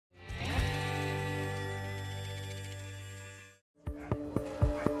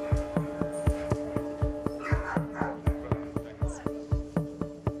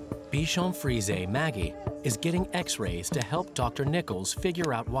Bichon Frise, Maggie, is getting x-rays to help Dr. Nichols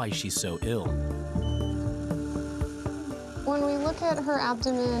figure out why she's so ill. When we look at her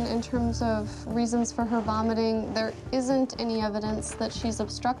abdomen in terms of reasons for her vomiting, there isn't any evidence that she's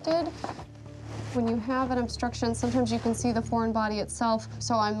obstructed. When you have an obstruction, sometimes you can see the foreign body itself,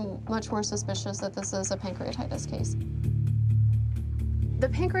 so I'm much more suspicious that this is a pancreatitis case. The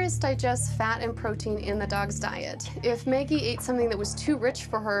pancreas digests fat and protein in the dog's diet. If Maggie ate something that was too rich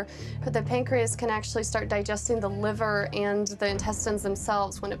for her, the pancreas can actually start digesting the liver and the intestines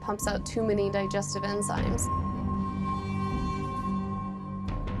themselves when it pumps out too many digestive enzymes.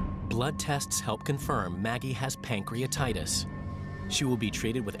 Blood tests help confirm Maggie has pancreatitis. She will be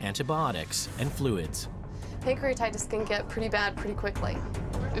treated with antibiotics and fluids. Pancreatitis can get pretty bad pretty quickly.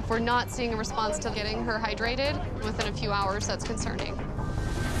 If we're not seeing a response to getting her hydrated, within a few hours, that's concerning.